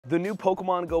The new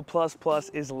Pokemon Go Plus Plus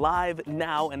is live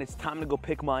now, and it's time to go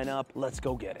pick mine up. Let's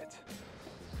go get it.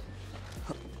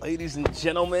 Ladies and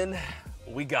gentlemen,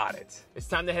 we got it. It's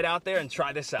time to head out there and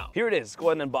try this out. Here it is.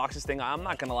 Go ahead and unbox this thing. I'm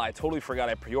not gonna lie, I totally forgot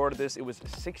I pre-ordered this. It was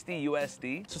 60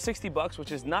 USD, so 60 bucks,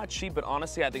 which is not cheap, but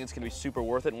honestly, I think it's gonna be super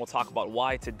worth it, and we'll talk about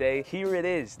why today. Here it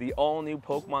is, the all-new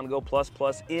Pokemon Go Plus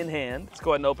Plus in hand. Let's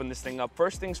go ahead and open this thing up.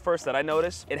 First things first that I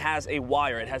noticed, it has a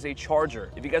wire, it has a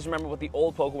charger. If you guys remember with the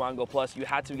old Pokemon Go Plus, you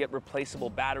had to get replaceable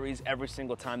batteries every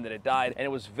single time that it died, and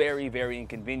it was very, very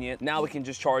inconvenient. Now we can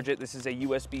just charge it. This is a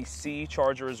USB-C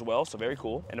charger as well, so very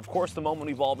cool. And of course, the moment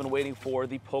we've all been waiting for,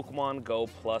 the Pokemon Go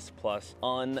Plus Plus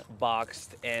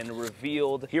unboxed and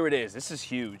revealed. Here it is. This is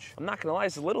huge. I'm not gonna lie,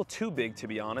 it's a little too big to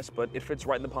be honest, but it fits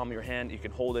right in the palm of your hand. You can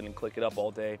hold it and click it up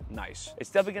all day. Nice. It's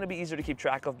definitely gonna be easier to keep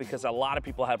track of because a lot of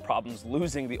people had problems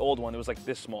losing the old one. It was like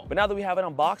this small. But now that we have it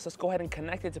unboxed, let's go ahead and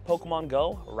connect it to Pokemon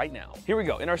Go right now. Here we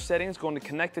go. In our settings, go into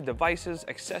connected devices,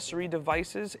 accessory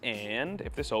devices, and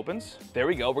if this opens, there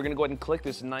we go. We're gonna go ahead and click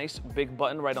this nice big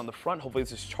button right on the front. Hopefully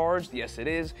this is charged. Yes, it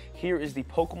is. Here is the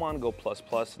Pokemon Go Plus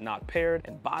Plus not paired,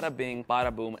 and bada bing,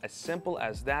 bada boom. As simple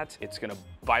as that. It's gonna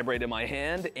vibrate in my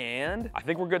hand, and I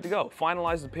think we're good to go.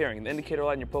 Finalize the pairing. The indicator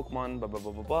light in your Pokemon, blah, blah,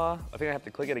 blah, blah, blah. I think I have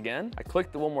to click it again. I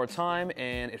clicked it one more time,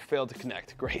 and it failed to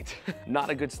connect. Great. Not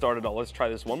a good start at all. Let's try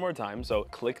this one more time. So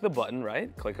click the button,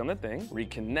 right? Click on the thing.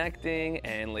 Reconnecting,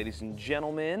 and ladies and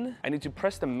gentlemen, I need to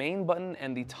press the main button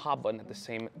and the top button at the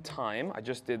same time. I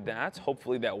just did that.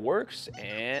 Hopefully that works,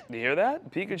 and do you hear that?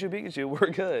 Pikachu, Pikachu,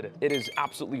 we're good. It is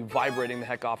absolutely vibrating the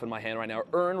heck off in my hand right now.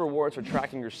 Earn rewards for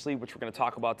tracking your sleep, which we're gonna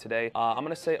talk about today. I'm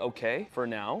gonna say okay for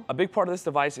now. A big part of this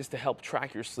device is to help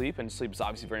track your sleep, and sleep is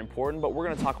obviously very important, but we're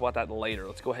gonna talk about that later.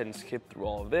 Let's go ahead and skip through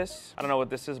all of this. I don't know what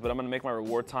this is, but I'm gonna make my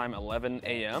reward time 11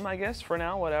 a.m. I guess for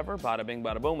now, whatever. Bada bing,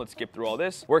 bada boom. Let's skip through all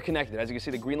this. We're connected. As you can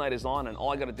see, the green light is on, and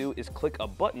all I gotta do is click a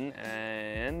button,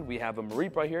 and we have a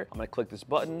Mareep right here. I'm gonna click this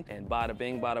button, and bada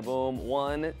bing, bada boom.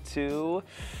 1, 2,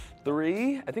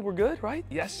 3, I think we're good, right?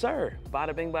 Yes, sir.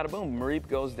 Bada bing, bada boom. Mareep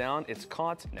goes down, it's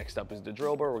caught. Next up is the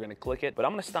drill bar. We're gonna click it, but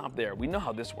I'm gonna stop there. We know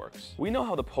how this works. We know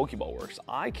how the Pokeball works.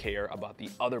 I care about the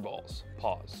other balls.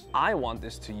 Pause. I want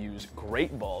this to use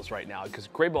Great Balls right now because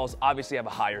Great Balls obviously have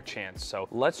a higher chance. So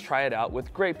let's try it out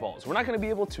with Great Balls. We're not gonna be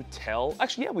able to tell.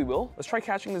 Actually, yeah, we will. Let's try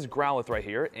catching this Growlithe right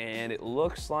here, and it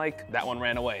looks like that one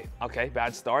ran away. Okay,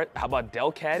 bad start. How about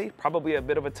Delcatty? Probably a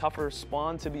bit of a tougher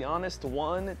spawn, to be honest.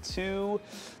 1, 2,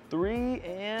 3,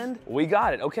 and we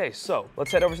got it. Okay, so let's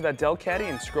head over to that Delcatty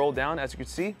and scroll down. As you can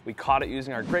see, we caught it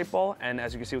using our Great Ball, and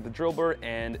as you can see with the Drillbur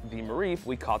and the Mareep,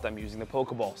 we caught them using the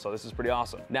Pokeball. So this is pretty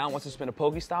awesome. Now, once I spin a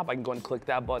Pokestop, I can go and click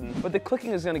that button, but the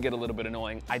clicking is gonna get a little bit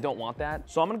annoying. I don't want that.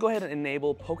 So I'm gonna go ahead and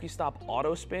enable Pokestop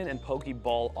Auto Spin and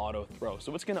Pokeball Auto Throw.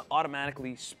 So it's gonna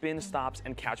automatically spin stops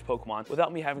and catch Pokemon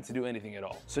without me having to do anything at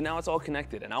all. So now it's all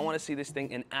connected, and I wanna see this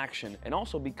thing in action. And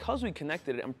also, because we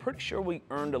connected it, I'm pretty sure we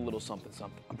earned a little something,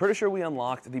 something. I'm pretty sure we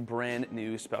unlocked the brand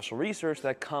new special research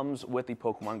that comes with the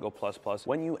Pokemon Go Plus Plus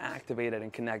when you activate it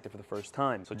and connect it for the first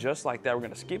time. So just like that, we're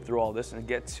gonna skip through all this and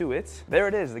get to it. There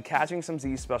it is, the Catching Some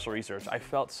Z's special research. I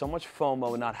felt so much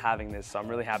FOMO not having this, so I'm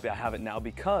really happy I have it now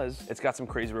because it's got some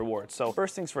crazy rewards. So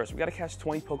first things first, we gotta catch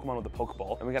 20 Pokemon with a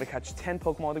Pokeball, and we gotta catch 10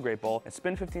 Pokemon with a Great Ball, and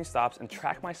spin 15 stops and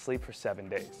track my sleep for 7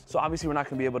 days. So obviously we're not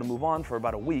gonna be able to move on for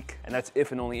about a week, and that's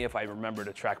if and only if I remember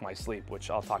to track my sleep, which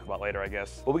I'll talk about later, I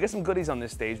guess. But we get some goodies on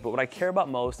this stage, but what I care about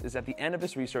most is at the end of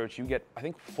this research, you get, I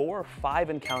think, 4 or 5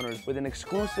 encounters with an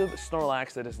exclusive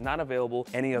Snorlax that is not available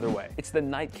any other way. It's the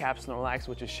Nightcap Snorlax,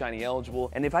 which is shiny eligible,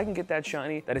 and if I can get that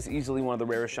shiny, that is easily one of the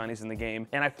rarest shinies in the game.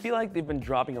 And I feel like they've been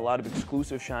dropping a lot of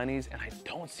exclusive shinies, and I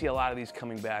don't see a lot of these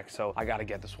coming back, so I gotta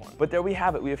get this one. But there we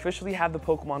have it. We officially have the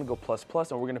Pokemon Go Plus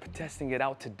Plus, and we're gonna be testing it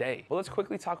out today. Well, let's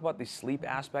quickly talk about the sleep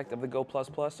aspect of the Go Plus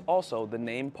Plus. Also, the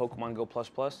name Pokemon Go Plus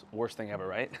Plus, worst thing ever,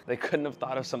 right? They couldn't have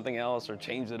thought of something else or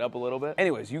changed it up a little bit.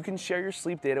 Anyways, you can share your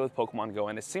sleep data with Pokemon Go,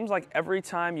 and it seems like every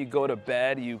time you go to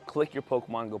bed, you click your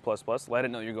Pokemon Go Plus Plus, let it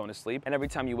know you're going to sleep, and every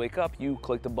time you wake up, you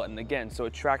click the button again. So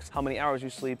it tracks how many hours you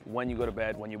sleep, when you go to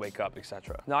bed, when you wake up,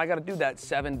 etc. Now I gotta do that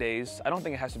 7 days. I don't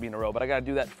think it has to be in a row, but I gotta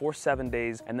do that for 7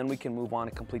 days, and then we can move on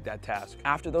and complete that task.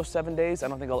 After those 7 days, I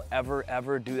don't think I'll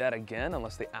ever do that again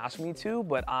unless they ask me to,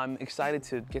 but I'm excited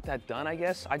to get that done, I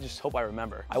guess. I just hope I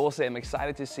remember. I will say I'm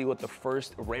excited to see what the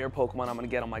first rare Pokemon I'm gonna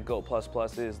get on my Go Plus Plus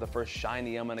is the first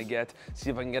shiny I'm gonna get. See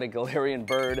if I can get a Galarian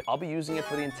bird. I'll be using it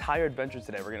for the entire adventure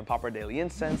today. We're gonna pop our daily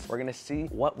incense. We're gonna see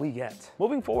what we get.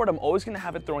 Moving forward, I'm always gonna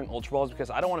have it throwing Ultra Balls because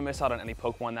I don't wanna miss out on any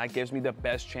Pokemon. That gives me the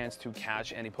best chance to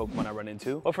catch any Pokemon I run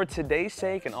into. But for today's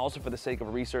sake, and also for the sake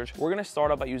of research, we're gonna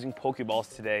start off by using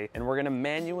Pokeballs today, and we're gonna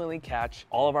manually catch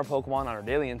all of our Pokemon on our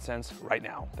daily incense right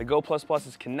now. The Go Plus Plus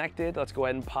is connected. Let's go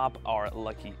ahead and pop our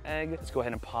lucky egg. Let's go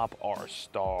ahead and pop our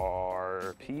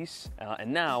star piece.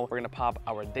 And now we're gonna pop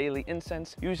our daily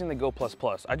incense using the Go Plus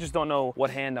Plus. I just don't know what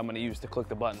hand I'm gonna use to click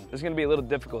the button. This is gonna be a little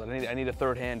difficult. I need a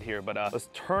third hand here, but let's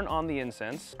turn on the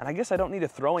incense. And I guess I don't need a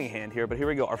throwing hand here, but here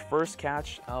we go. Our first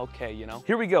catch. Okay, you know.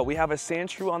 Here we go. We have a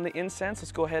Sandshrew on the incense.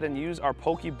 Let's go ahead and use our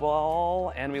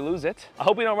Pokeball, and we lose it. I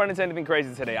hope we don't run into anything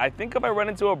crazy today. I think if I run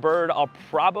into a bird, I'll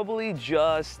probably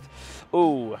just,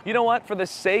 ooh. You know what? For the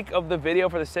sake of the video,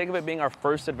 for the sake of it being our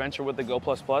first adventure with the Go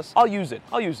Plus Plus, I'll use it.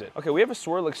 I'll use it. Okay, we have a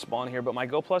Swirlix spawn here, but my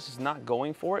Go Plus is not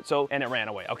going for it, so, and it ran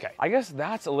away. Okay, I guess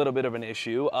that's a little bit of an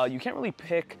issue. You can't really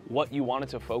pick what you wanted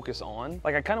to focus on.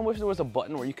 Like, I kind of wish there was a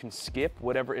button where you can skip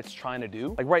whatever it's trying to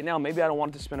do. Like right now, maybe I don't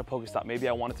want it to spin a Pokestop. Maybe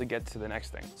I want it to get to the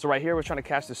next thing. So right here, we're trying to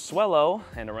catch this Swellow,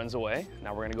 and it runs away.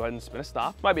 Now we're gonna go ahead and spin a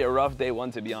stop. Might be a rough day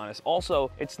one, to be honest.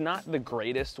 Also, it's not the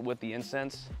greatest with the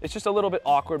incense. It's just a little bit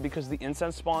awkward because the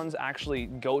incense spawns actually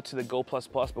go to the Go Plus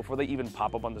Plus before they even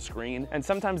pop up on the screen. And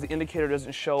sometimes the indicator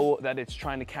doesn't show that it's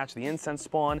trying to catch the incense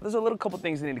spawn. There's a little couple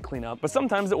things they need to clean up, but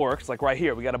sometimes it works. Like right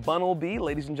here, we got a Bunnelby,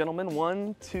 ladies and gentlemen.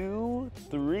 1, 2,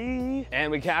 3.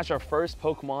 And we catch our first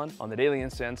Pokemon on the daily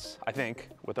incense, I think,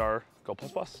 with our Go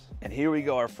Plus Plus. And here we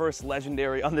go, our first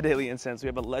legendary on the daily incense. We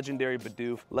have a legendary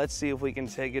Bidoof. Let's see if we can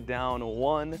take it down.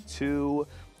 1, 2,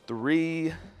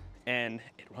 3, and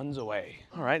it runs away.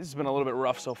 All right, this has been a little bit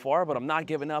rough so far, but I'm not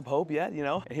giving up hope yet, you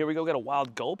know? And here we go, got a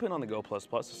wild Gulpin on the Go Plus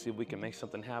Plus. Let's see if we can make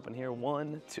something happen here.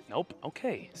 1, 2, nope,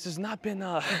 okay. This has not been,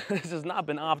 this has not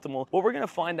been optimal. What we're gonna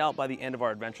find out by the end of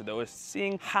our adventure though is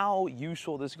seeing how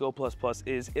useful this Go Plus Plus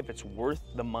is, if it's worth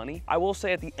the money. I will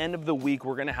say at the end of the week,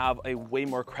 we're gonna have a way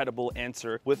more credible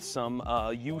answer with some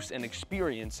use and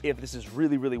experience if this is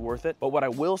really, really worth it. But what I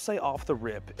will say off the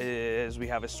rip is we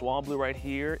have a Swablu right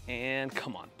here, and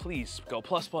come on, please, Go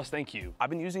Plus Plus, thank you. I've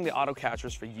been using the auto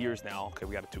catchers for years now. Okay,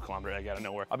 we got a 2-kilometer egg out of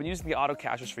nowhere. I've been using the auto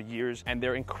catchers for years, and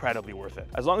they're incredibly worth it.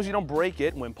 As long as you don't break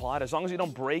it, Wimpod, as long as you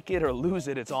don't break it or lose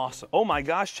it, it's awesome. Oh my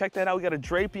gosh, check that out. We got a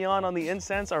Drapion on the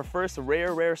incense, our first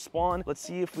rare spawn. Let's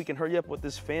see if we can hurry up with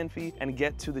this Fanfy and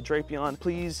get to the Drapion.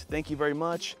 Please, thank you very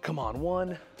much. Come on,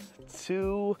 1,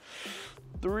 2,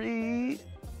 3.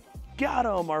 Got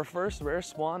him! Our first rare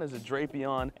spawn is a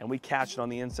Drapion, and we catch it on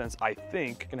the incense, I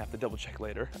think. Gonna have to double check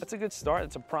later. That's a good start.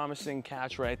 That's a promising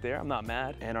catch right there. I'm not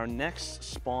mad. And our next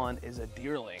spawn is a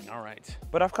Deerling. All right.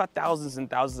 But I've caught thousands and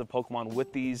thousands of Pokemon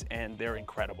with these, and they're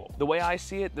incredible. The way I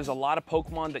see it, there's a lot of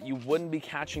Pokemon that you wouldn't be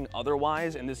catching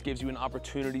otherwise, and this gives you an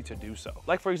opportunity to do so.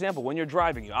 Like, for example, when you're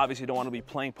driving, you obviously don't want to be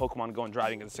playing Pokemon and going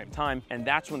driving at the same time, and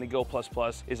that's when the Go Plus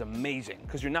Plus is amazing,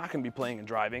 because you're not going to be playing and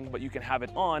driving, but you can have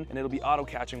it on, and it'll be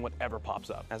auto-catching whatever pops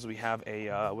up. As we have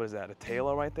a, what is that, a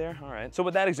Taillow right there? All right. So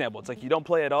with that example, it's like you don't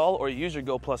play at all, or you use your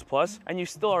Go Plus Plus, and you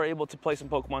still are able to play some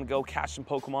Pokemon Go, catch some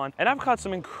Pokemon. And I've caught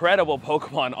some incredible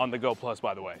Pokemon on the Go Plus,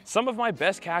 by the way. Some of my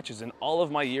best catches in all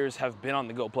of my years have been on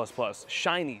the Go Plus Plus.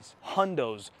 Shinies,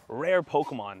 Hundos, rare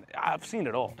Pokemon. I've seen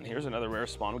it all. And here's another rare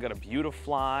spawn. We got a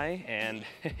Beautifly, and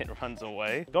it runs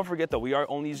away. Don't forget though, we are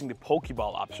only using the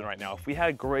Pokeball option right now. If we had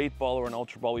a Great Ball or an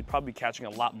Ultra Ball, we'd probably be catching a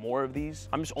lot more of these.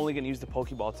 I'm just only gonna use the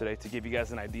Pokeball today to give you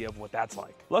guys an idea of what that's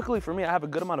like. Luckily for me, I have a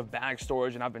good amount of bag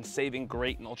storage, and I've been saving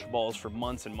Great and Ultra Balls for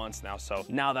months and months now. So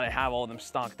now that I have all of them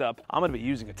stocked up, I'm gonna be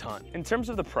using a ton. In terms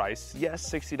of the price, yes,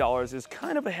 $60 is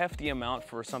kind of a hefty amount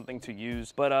for something to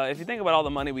use. But if you think about all the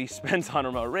money we spent on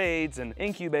remote raids and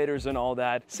incubators and all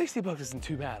that, 60 bucks isn't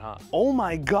too bad, huh? Oh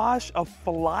my gosh, a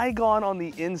Flygon on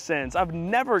the incense. I've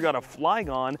never got a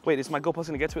Flygon. Wait, is my Go Plus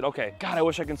gonna get to it? Okay. God, I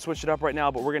wish I can switch it up right now,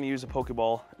 but we're gonna use a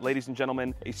Pokeball. Ladies and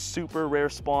gentlemen, a super rare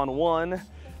spawn. 1,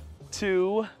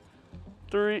 2,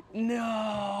 3.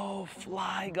 No,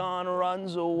 Flygon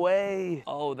runs away.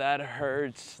 Oh, that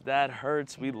hurts. That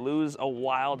hurts. We lose a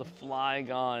wild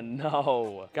Flygon.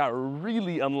 No. Got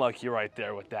really unlucky right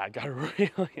there with that. Got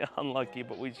really unlucky,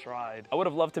 but we tried. I would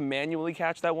have loved to manually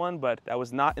catch that one, but that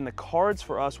was not in the cards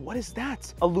for us. What is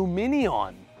that? A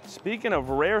Lumineon. Speaking of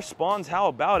rare spawns, how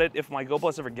about it if my Go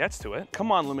Plus ever gets to it?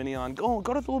 Come on, Luminion, go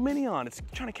to the Luminion. It's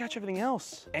trying to catch everything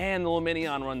else. And the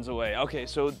Luminion runs away. Okay,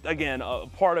 so again,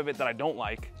 part of it that I don't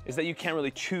like is that you can't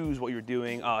really choose what you're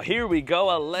doing. Here we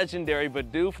go, a legendary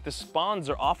Bidoof. The spawns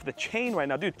are off the chain right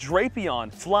now. Dude,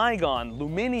 Drapion, Flygon,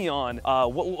 Luminion,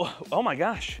 oh my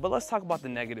gosh. But let's talk about the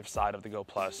negative side of the Go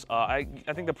Plus. I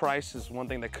think the price is one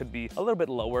thing that could be a little bit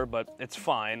lower, but it's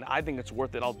fine. I think it's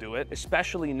worth it, I'll do it,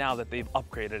 especially now that they've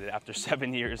upgraded it after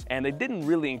 7 years, and they didn't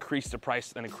really increase the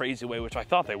price in a crazy way, which I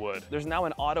thought they would. There's now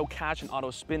an auto catch and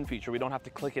auto spin feature. We don't have to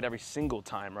click it every single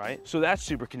time, right? So that's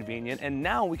super convenient. And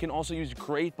now we can also use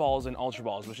Great Balls and Ultra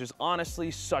Balls, which is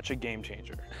honestly such a game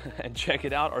changer. And check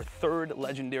it out, our third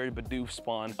legendary Bidoof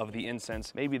spawn of the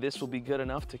Incense. Maybe this will be good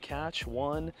enough to catch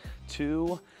 1,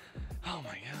 2. Oh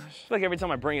my gosh. I feel like every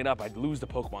time I bring it up, I lose the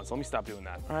Pokemon, so let me stop doing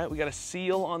that. All right, we got a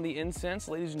seal on the Incense,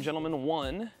 ladies and gentlemen.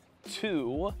 1,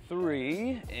 2,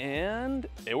 3, and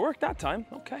it worked that time.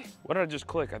 Okay. What did I just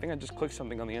click? I think I just clicked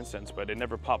something on the Incense, but it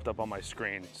never popped up on my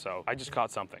screen, so I just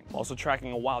caught something. Also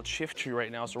tracking a wild shift tree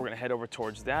right now, so we're gonna head over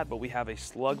towards that, but we have a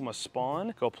Slugma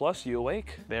spawn. Go Plus, you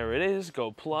awake? There it is.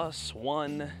 Go Plus.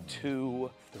 1,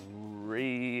 2,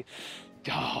 3.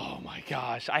 Oh my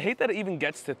gosh. I hate that it even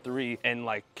gets to 3 and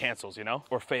like cancels, you know?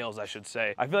 Or fails, I should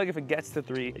say. I feel like if it gets to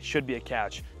 3, it should be a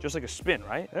catch. Just like a spin,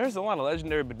 right? There's a lot of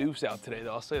legendary Bidoofs out today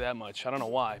though, I'll say that much. I don't know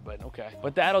why, but okay.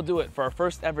 But that'll do it for our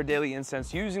first ever daily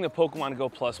Incense using the Pokemon Go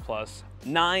Plus Plus.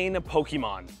 9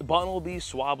 Pokemon. Bunnelby,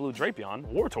 Swablu, Drapion,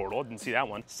 Wartortle, didn't see that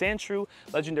one. Sandshrew,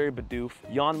 Legendary Bidoof,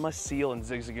 Yanma, Seal, and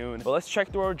Zigzagoon. But let's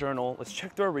check through our journal, let's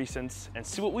check through our recents, and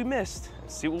see what we missed,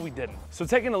 and see what we didn't. So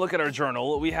taking a look at our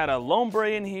journal, we had a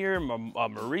Lombre in here,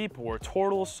 Mareep,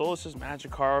 Wartortle, Solis's,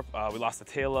 Magikarp, we lost a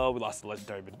Tailo, we lost a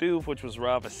Legendary Bidoof, which was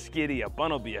rough, a Skitty, a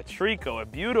Bunnelby, a Trico, a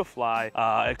Beautifly,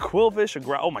 a Quillfish,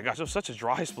 oh my gosh, it was such a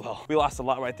dry spell. We lost a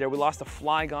lot right there. We lost a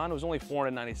Flygon, it was only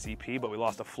 490 CP, but we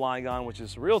lost a Flygon, which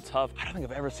is real tough. I don't think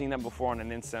I've ever seen that before on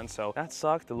an Incense, so that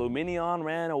sucked. The Luminion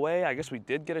ran away. I guess we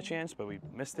did get a chance, but we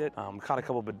missed it. Caught a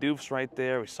couple Bidoofs right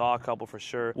there. We saw a couple for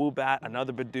sure. Woobat,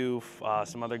 another Bidoof,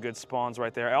 some other good spawns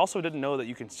right there. I also didn't know that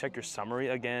you can check your summary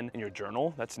again in your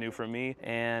journal. That's new for me.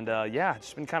 And yeah,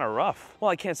 it's been kind of rough. Well,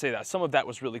 I can't say that. Some of that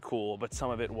was really cool, but some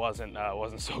of it wasn't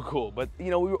so cool. But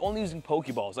you know, we were only using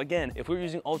Pokeballs. Again, if we were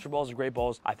using Ultra Balls or Great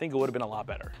Balls, I think it would have been a lot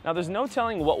better. Now, there's no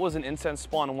telling what was an Incense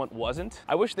spawn and what wasn't.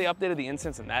 I wish they updated the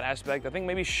Incense in that aspect. I think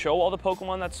maybe show all the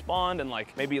Pokemon that spawned and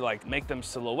maybe make them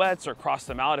silhouettes or cross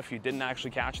them out if you didn't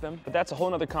actually catch them. But that's a whole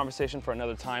nother conversation for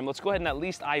another time. Let's go ahead and at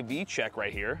least IV check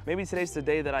right here. Maybe today's the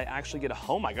day that I actually get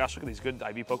oh my gosh, look at these good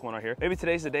IV Pokemon right here. Maybe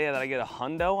today's the day that I get a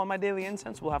hundo on my daily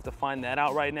Incense. We'll have to find that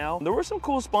out right now. There were some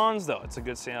cool spawns though. It's a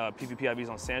good PvP IVs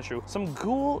on Sandshrew. Some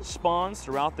cool spawns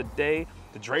throughout the day.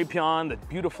 The Drapion, the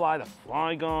Beautifly, the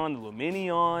Flygon, the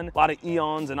Luminion, a lot of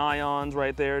Eons and Ions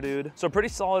right there, dude. So pretty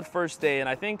solid first day, and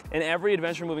I think in every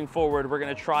adventure moving forward, we're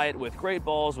gonna try it with Great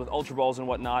Balls, with Ultra Balls and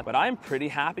whatnot, but I'm pretty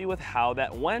happy with how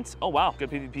that went. Oh wow, good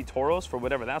PvP Tauros for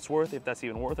whatever that's worth, if that's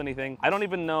even worth anything. I don't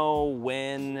even know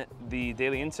when the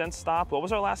Daily Incense stopped. What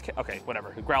was our last catch? Okay,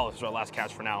 whatever, Growlithe was our last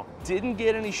catch for now. Didn't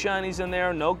get any shinies in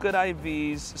there, no good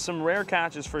IVs, some rare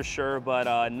catches for sure,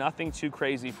 but nothing too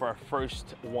crazy for our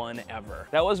first one ever.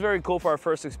 That was very cool for our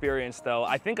first experience though.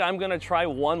 I think I'm gonna try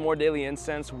one more daily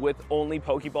Incense with only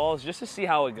Pokeballs just to see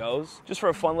how it goes, just for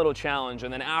a fun little challenge,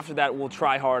 and then after that we'll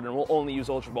try hard and we'll only use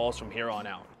Ultra Balls from here on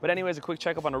out. But anyways, a quick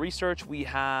checkup on our research. We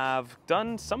have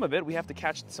done some of it. We have to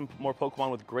catch some more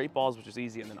Pokemon with Great Balls, which is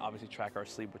easy, and then obviously track our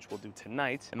sleep, which we'll do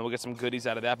tonight, and then we'll get some goodies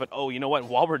out of that. But oh, you know what?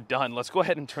 While we're done, let's go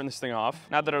ahead and turn this thing off.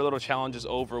 Now that our little challenge is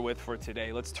over with for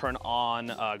today, let's turn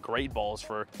on Great Balls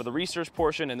for the research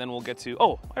portion, and then we'll get to,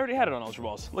 oh, I already had it on Ultra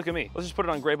Balls. Look at me. Let's just put it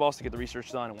on Great Balls to get the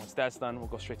research done, and once that's done, we'll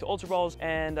go straight to Ultra Balls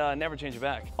and never change it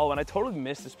back. Oh, and I totally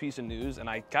missed this piece of news, and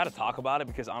I gotta talk about it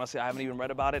because honestly, I haven't even read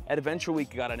about it. Adventure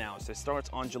Week got announced. It starts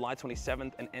on July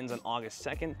 27th and ends on August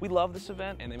 2nd. We love this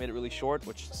event, and they made it really short,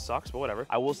 which sucks, but whatever.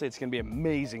 I will say it's gonna be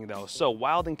amazing though. So,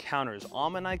 wild encounters,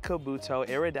 Ammonite, Kabuto,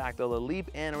 Aerodactyl, Aleep,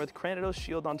 Anorith, Cranidos,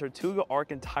 Shieldon, Tortuga,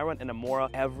 Arcan, Tyrant, and Amora.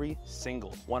 Every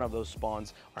single one of those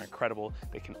spawns are incredible.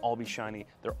 They can all be shiny.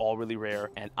 They're all really rare,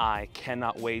 and I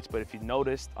cannot wait. But if you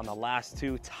noticed, on the last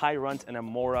two, Tyrant and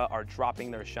Amora are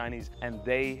dropping their shinies, and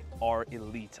they are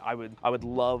elite. I would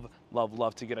love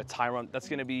love to get a Tyrant. That's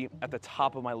gonna be at the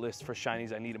top of my list for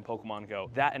shinies I need in Pokemon Go.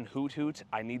 That and Hoot Hoot,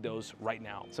 I need those right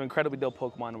now. So incredibly dope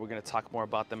Pokemon, and we're gonna talk more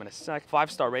about them in a sec.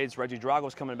 5-star raids,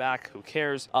 Regidrago's coming back, who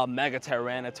cares? Mega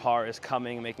Tyranitar is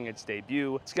coming, making its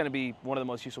debut. It's gonna be one of the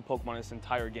most useful Pokemon in this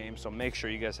entire game, so make sure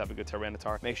you guys have a good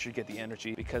Tyranitar. Make sure you get the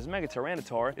energy, because Mega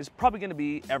Tyranitar is probably gonna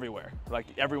be everywhere. Like,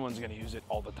 everyone's gonna use it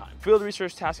all the time. Field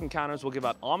research task encounters will give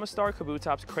out Amistar,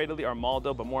 Kabutops, Cradily,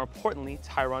 Armaldo, but more importantly,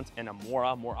 Tyrant and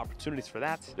Amora, more opportunities for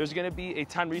that. There's gonna be a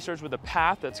time research with a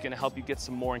path that's gonna help you get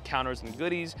some more encounters and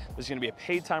goodies. There's gonna be a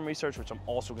paid time research, which I'm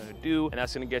also gonna do, and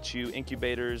that's gonna get you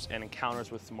incubators and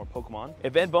encounters with some more Pokemon.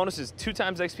 Event bonus is 2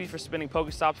 times XP for spinning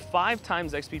Pokestops, 5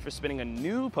 times XP for spinning a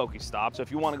new Pokestop. So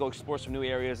if you wanna go explore some new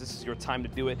areas, this is your time to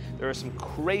do it. There are some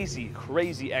crazy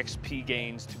XP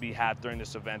gains to be had during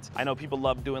this event. I know people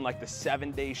love doing like the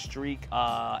 7-day streak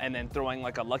and then throwing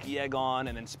like a lucky egg on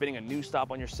and then spinning a new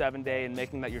stop on your 7-day and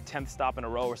making that your 10th stop in a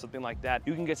row or something like that.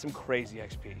 You can get some crazy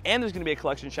XP. And there's gonna be a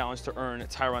collection challenge to earn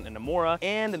Tyrant and Amora,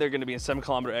 and they're gonna be in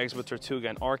 7-kilometer eggs with Tortuga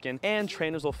and Arkin, and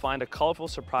trainers will find a colorful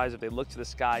surprise if they look to the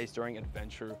skies during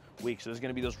Adventure Week. So there's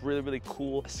gonna be those really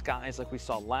cool skies like we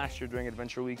saw last year during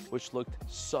Adventure Week, which looked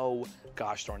so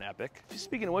gosh darn epic.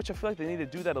 Speaking of which, I feel like they need to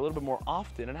do that a little bit more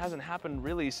often. It hasn't happened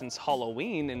really since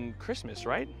Halloween and Christmas,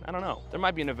 right? I don't know. There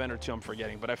might be an event or two I'm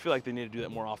forgetting, but I feel like they need to do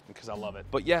that more often because I love it.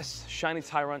 But yes, shiny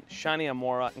Tyrant, shiny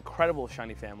Amora, incredible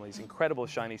shiny families, incredible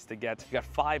shinies to get. You got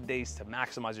 5 days to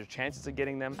maximize your chances of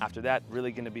getting them. After that,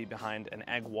 really gonna be behind an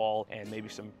egg wall and maybe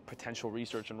some potential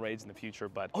research and raids in the future.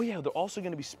 But oh yeah, they're also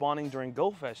gonna be spawning during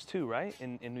GoFest too, right?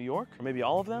 In New York, or maybe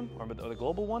all of them, or the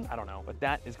global one, I don't know. But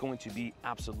that is going to be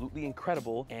absolutely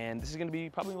incredible, and this is gonna be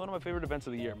probably one of my favorite events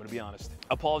of the year, I'm gonna be honest.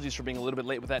 Apologies for being a little bit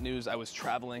late with that news. I was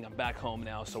traveling, I'm back home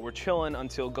now, so we're chilling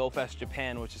until GoFest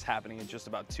Japan, which is happening in just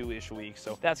about 2-ish weeks.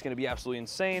 So that's gonna be absolutely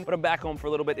insane, but I'm back home for a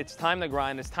little bit. It's time to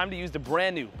grind. It's time to use the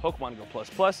brand new Pokemon Go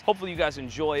Plus. Hopefully you guys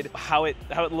enjoyed how it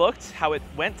looked, how it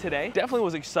went today. Definitely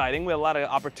was exciting. We had a lot of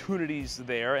opportunities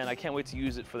there, and I can't wait to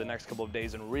use it for the next couple of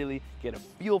days and really get a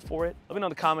feel for it. Let me know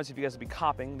in the comments if you guys will be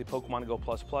copying the Pokemon Go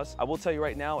Plus. I will tell you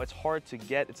right now, it's hard to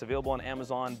get. It's available on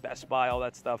Amazon, Best Buy, all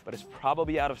that stuff, but it's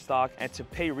probably out of stock, and to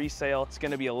pay resale, it's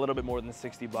gonna be a little bit more than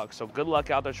 60 bucks. So good luck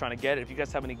out there trying to get it. If you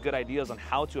guys have any good ideas on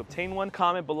how to obtain one,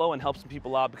 comment below and help some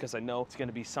people out, because I know it's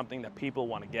gonna be something that people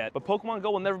want to get. But Pokemon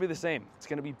Go will never be the same. It's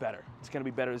gonna be better. It's gonna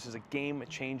be better. This is a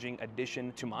game-changing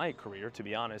addition to my career, to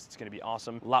be honest. It's gonna be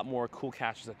awesome. A lot more cool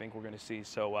catches I think we're gonna see.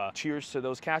 So cheers to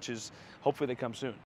those catches. Hopefully they come soon.